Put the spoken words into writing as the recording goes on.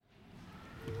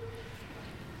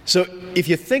So if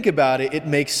you think about it, it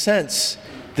makes sense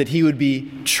that he would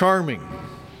be charming,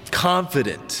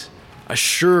 confident,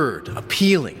 assured,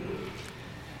 appealing.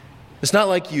 It's not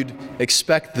like you'd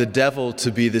expect the devil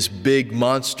to be this big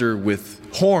monster with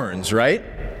horns, right?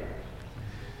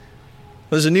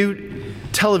 There's a new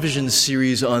television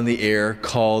series on the air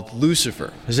called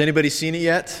Lucifer. Has anybody seen it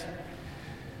yet?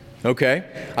 Okay.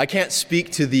 I can't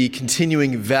speak to the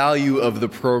continuing value of the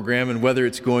program and whether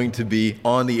it's going to be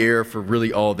on the air for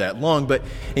really all that long, but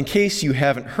in case you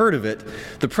haven't heard of it,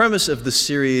 the premise of the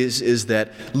series is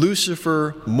that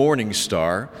Lucifer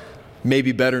Morningstar,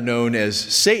 maybe better known as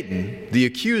Satan, the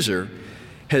accuser,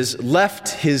 has left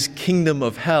his kingdom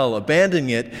of hell, abandoning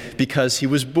it because he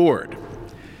was bored.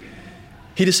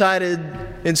 He decided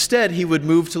instead he would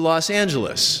move to Los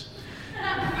Angeles,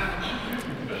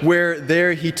 where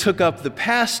there he took up the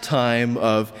pastime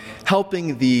of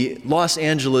helping the Los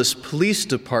Angeles Police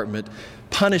Department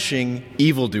punishing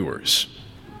evildoers.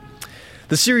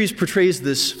 The series portrays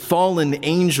this fallen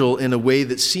angel in a way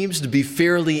that seems to be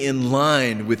fairly in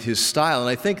line with his style, and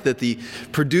I think that the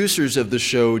producers of the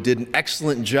show did an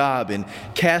excellent job in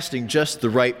casting just the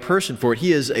right person for it.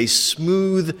 He is a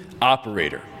smooth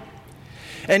operator.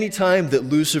 Anytime that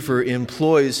Lucifer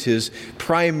employs his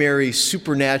primary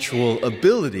supernatural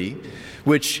ability,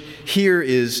 which here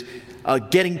is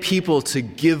getting people to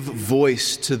give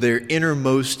voice to their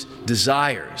innermost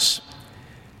desires,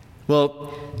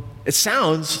 well, it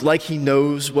sounds like he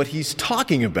knows what he's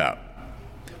talking about.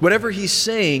 Whatever he's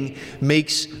saying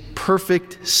makes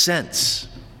perfect sense.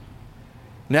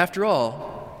 And after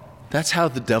all, that's how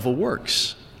the devil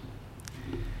works.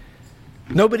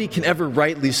 Nobody can ever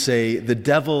rightly say, the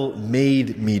devil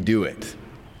made me do it.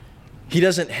 He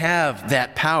doesn't have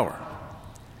that power.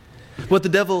 What the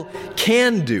devil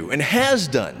can do and has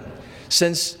done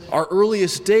since our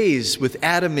earliest days with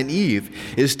Adam and Eve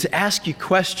is to ask you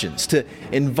questions, to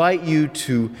invite you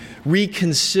to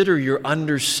reconsider your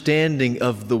understanding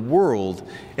of the world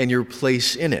and your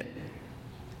place in it.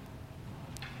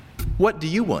 What do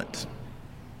you want?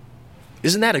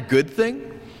 Isn't that a good thing?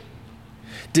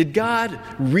 Did God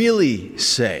really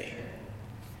say?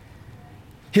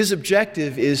 His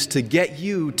objective is to get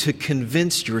you to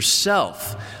convince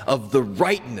yourself of the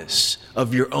rightness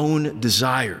of your own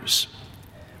desires,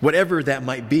 whatever that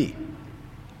might be.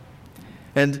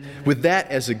 And with that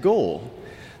as a goal,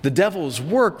 the devil's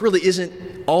work really isn't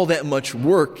all that much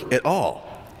work at all.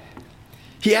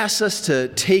 He asks us to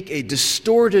take a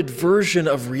distorted version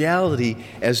of reality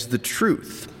as the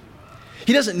truth.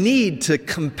 He doesn't need to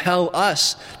compel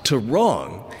us to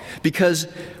wrong because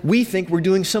we think we're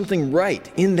doing something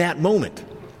right in that moment.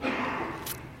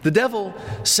 The devil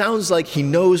sounds like he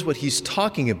knows what he's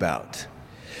talking about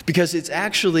because it's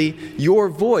actually your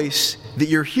voice that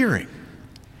you're hearing.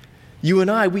 You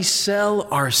and I, we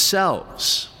sell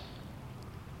ourselves.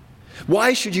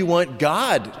 Why should you want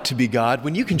God to be God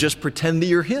when you can just pretend that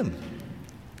you're Him?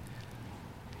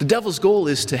 The devil's goal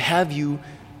is to have you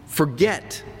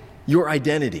forget your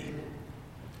identity,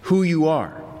 who you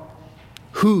are,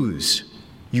 whose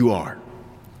you are.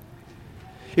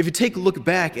 If you take a look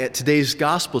back at today's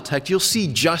gospel text, you'll see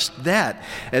just that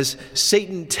as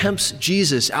Satan tempts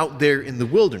Jesus out there in the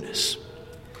wilderness.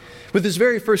 With his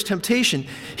very first temptation,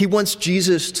 he wants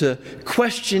Jesus to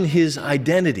question his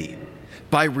identity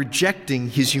by rejecting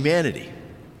his humanity.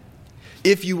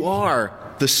 If you are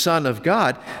the Son of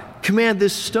God, command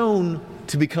this stone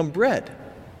to become bread.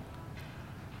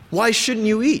 Why shouldn't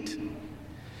you eat?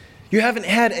 You haven't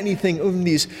had anything in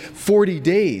these 40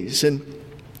 days, and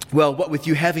well, what with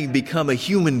you having become a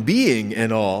human being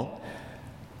and all,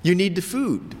 you need the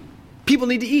food. People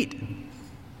need to eat.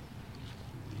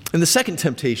 In the second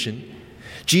temptation,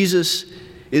 Jesus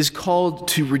is called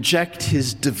to reject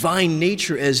his divine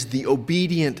nature as the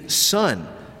obedient Son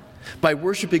by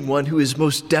worshiping one who is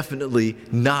most definitely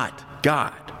not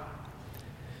God.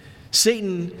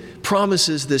 Satan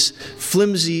promises this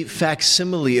flimsy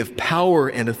facsimile of power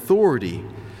and authority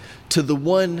to the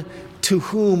one to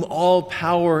whom all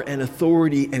power and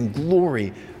authority and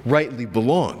glory rightly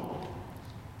belong.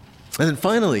 And then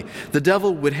finally, the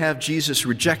devil would have Jesus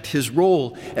reject his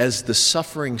role as the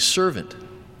suffering servant.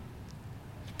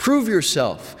 Prove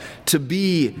yourself to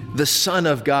be the Son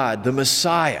of God, the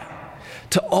Messiah,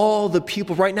 to all the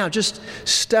people right now. Just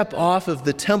step off of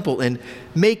the temple and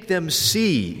make them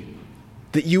see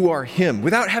that you are Him,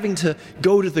 without having to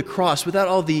go to the cross, without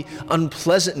all the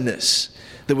unpleasantness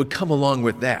that would come along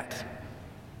with that.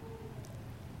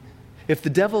 If the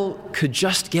devil could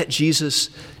just get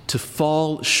Jesus to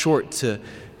fall short, to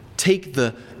take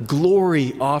the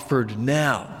glory offered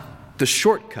now, the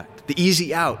shortcut, the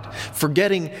easy out,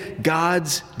 forgetting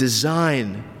God's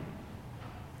design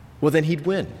well, then he'd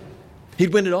win.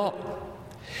 He'd win it all.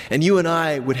 And you and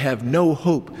I would have no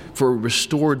hope for a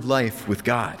restored life with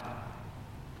God.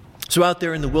 So out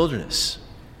there in the wilderness,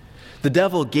 the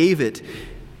devil gave it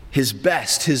his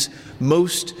best, his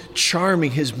most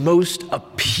charming, his most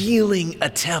appealing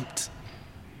attempt.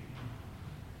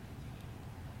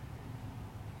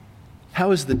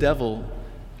 How has the devil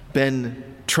been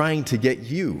trying to get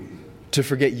you to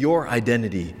forget your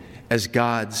identity as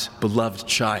God's beloved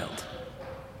child?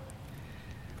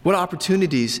 What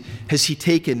opportunities has he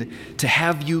taken to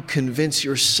have you convince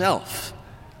yourself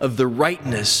of the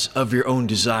rightness of your own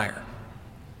desire?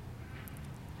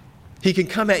 He can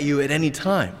come at you at any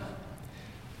time,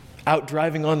 out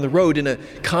driving on the road, in a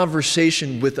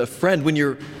conversation with a friend, when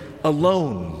you're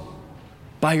alone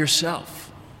by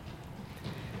yourself.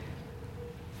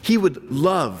 He would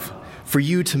love for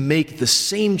you to make the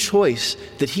same choice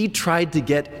that he tried to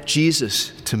get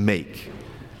Jesus to make.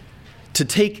 To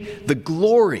take the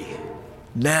glory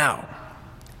now,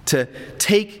 to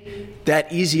take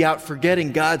that easy out,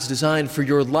 forgetting God's design for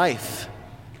your life,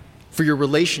 for your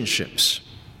relationships.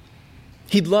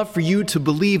 He'd love for you to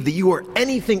believe that you are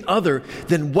anything other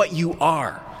than what you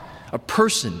are, a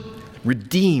person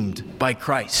redeemed by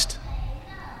Christ.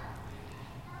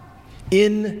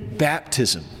 In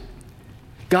baptism,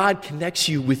 God connects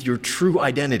you with your true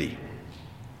identity.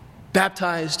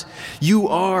 Baptized, you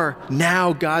are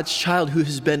now God's child who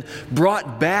has been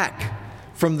brought back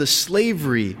from the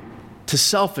slavery to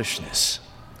selfishness.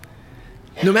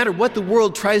 No matter what the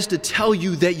world tries to tell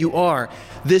you that you are,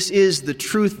 this is the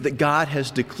truth that God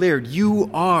has declared. You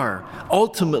are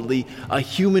ultimately a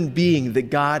human being that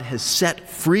God has set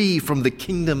free from the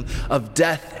kingdom of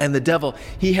death and the devil.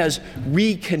 He has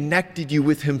reconnected you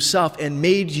with himself and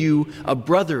made you a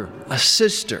brother, a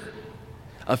sister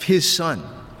of his Son.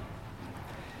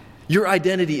 Your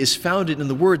identity is founded in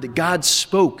the word that God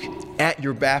spoke at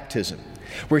your baptism,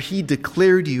 where he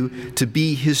declared you to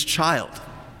be his child.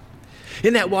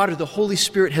 In that water, the Holy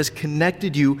Spirit has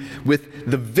connected you with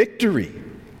the victory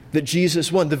that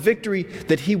Jesus won, the victory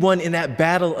that he won in that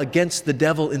battle against the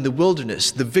devil in the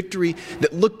wilderness, the victory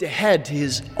that looked ahead to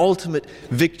his ultimate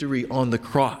victory on the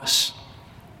cross.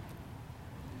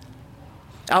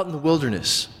 Out in the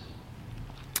wilderness,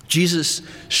 Jesus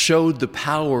showed the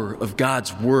power of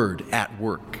God's word at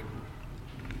work.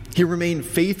 He remained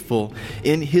faithful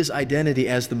in his identity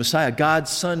as the Messiah,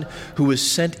 God's Son who was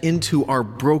sent into our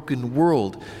broken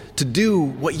world to do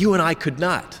what you and I could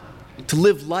not, to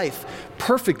live life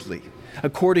perfectly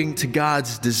according to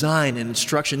God's design and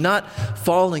instruction, not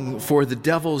falling for the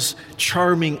devil's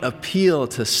charming appeal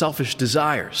to selfish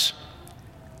desires.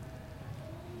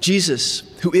 Jesus,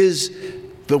 who is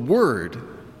the Word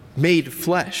made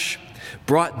flesh,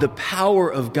 brought the power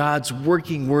of God's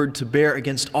working word to bear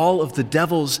against all of the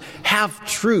devil's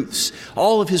half-truths,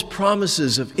 all of his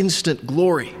promises of instant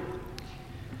glory.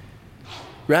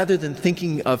 Rather than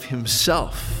thinking of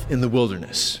himself in the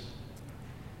wilderness,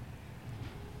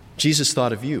 Jesus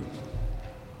thought of you.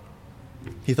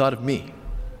 He thought of me.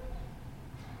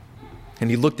 And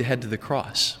he looked ahead to the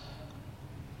cross.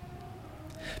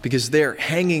 Because there,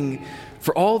 hanging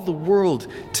for all the world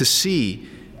to see,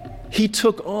 he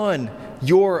took on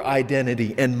your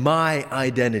identity and my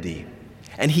identity,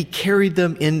 and he carried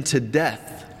them into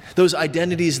death. Those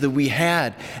identities that we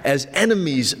had as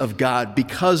enemies of God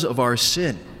because of our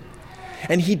sin.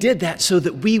 And he did that so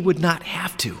that we would not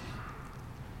have to.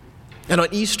 And on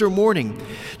Easter morning,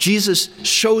 Jesus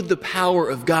showed the power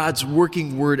of God's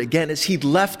working word again as he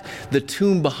left the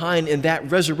tomb behind in that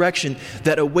resurrection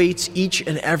that awaits each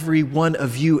and every one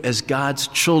of you as God's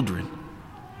children.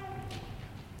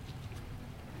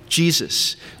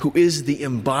 Jesus, who is the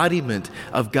embodiment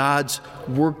of God's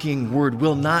working word,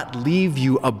 will not leave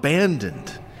you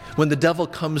abandoned when the devil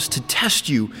comes to test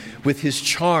you with his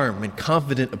charm and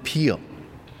confident appeal.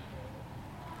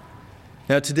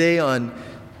 Now today on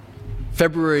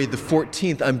February the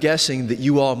 14th, I'm guessing that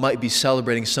you all might be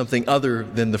celebrating something other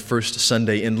than the first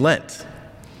Sunday in Lent.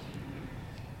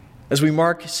 As we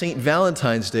mark St.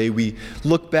 Valentine's Day, we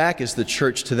look back as the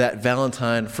church to that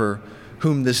Valentine for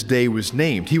whom this day was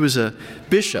named. He was a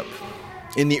bishop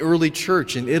in the early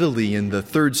church in Italy in the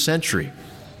 3rd century.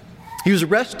 He was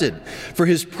arrested for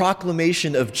his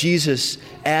proclamation of Jesus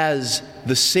as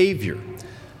the Savior,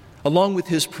 along with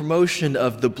his promotion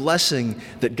of the blessing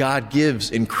that God gives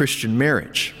in Christian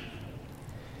marriage.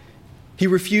 He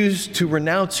refused to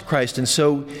renounce Christ, and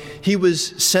so he was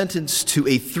sentenced to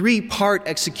a 3-part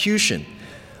execution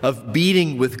of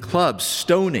beating with clubs,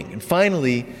 stoning, and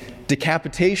finally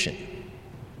decapitation.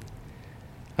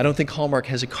 I don't think Hallmark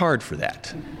has a card for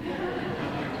that.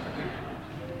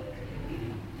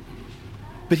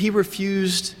 But he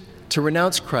refused to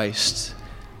renounce Christ,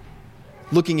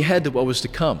 looking ahead to what was to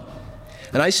come.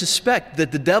 And I suspect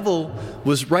that the devil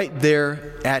was right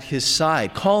there at his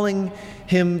side, calling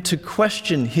him to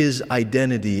question his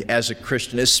identity as a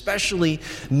Christian, especially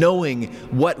knowing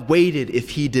what waited if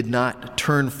he did not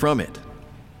turn from it.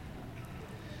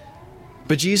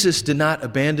 But Jesus did not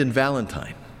abandon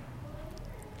Valentine,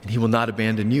 and he will not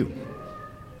abandon you.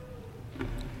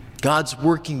 God's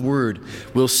working word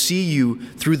will see you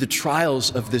through the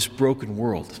trials of this broken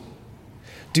world.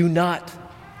 Do not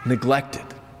neglect it.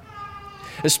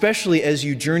 Especially as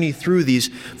you journey through these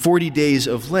 40 days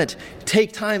of Lent,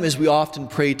 take time, as we often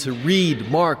pray, to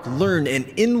read, mark, learn,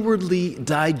 and inwardly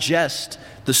digest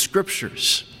the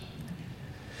Scriptures.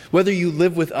 Whether you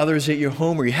live with others at your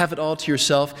home or you have it all to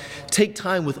yourself, take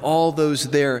time with all those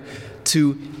there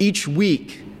to each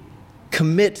week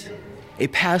commit a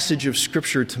passage of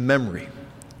Scripture to memory.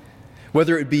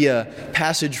 Whether it be a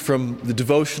passage from the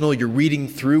devotional you're reading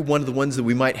through, one of the ones that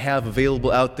we might have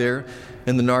available out there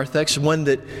in the narthex, one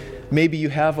that maybe you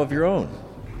have of your own.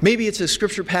 Maybe it's a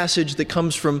Scripture passage that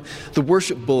comes from the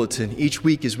worship bulletin each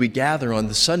week as we gather on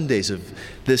the Sundays of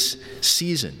this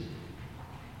season.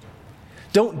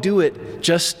 Don't do it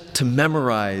just to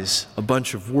memorize a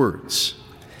bunch of words,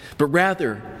 but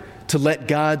rather to let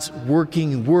God's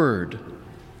working word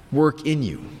work in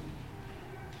you.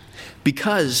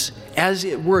 Because as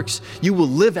it works, you will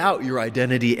live out your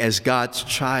identity as God's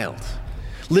child.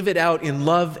 Live it out in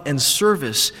love and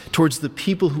service towards the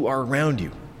people who are around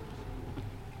you.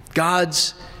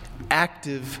 God's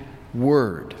active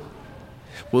word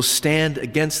will stand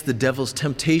against the devil's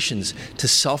temptations to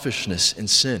selfishness and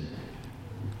sin.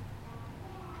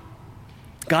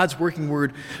 God's working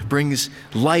word brings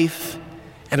life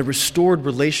and a restored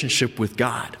relationship with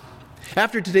God.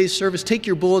 After today's service, take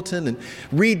your bulletin and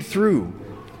read through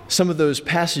some of those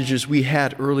passages we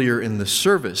had earlier in the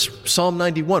service. Psalm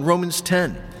 91, Romans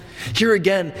 10. Here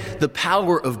again, the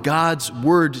power of God's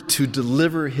word to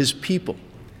deliver his people.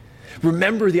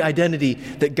 Remember the identity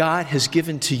that God has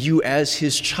given to you as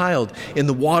his child in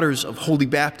the waters of holy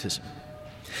baptism.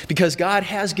 Because God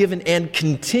has given and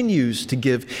continues to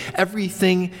give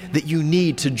everything that you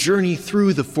need to journey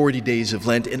through the 40 days of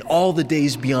Lent and all the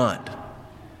days beyond.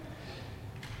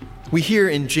 We hear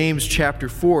in James chapter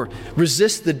 4,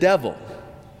 resist the devil,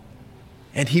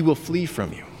 and he will flee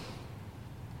from you,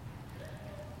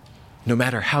 no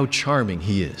matter how charming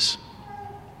he is.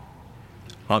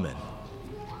 Amen.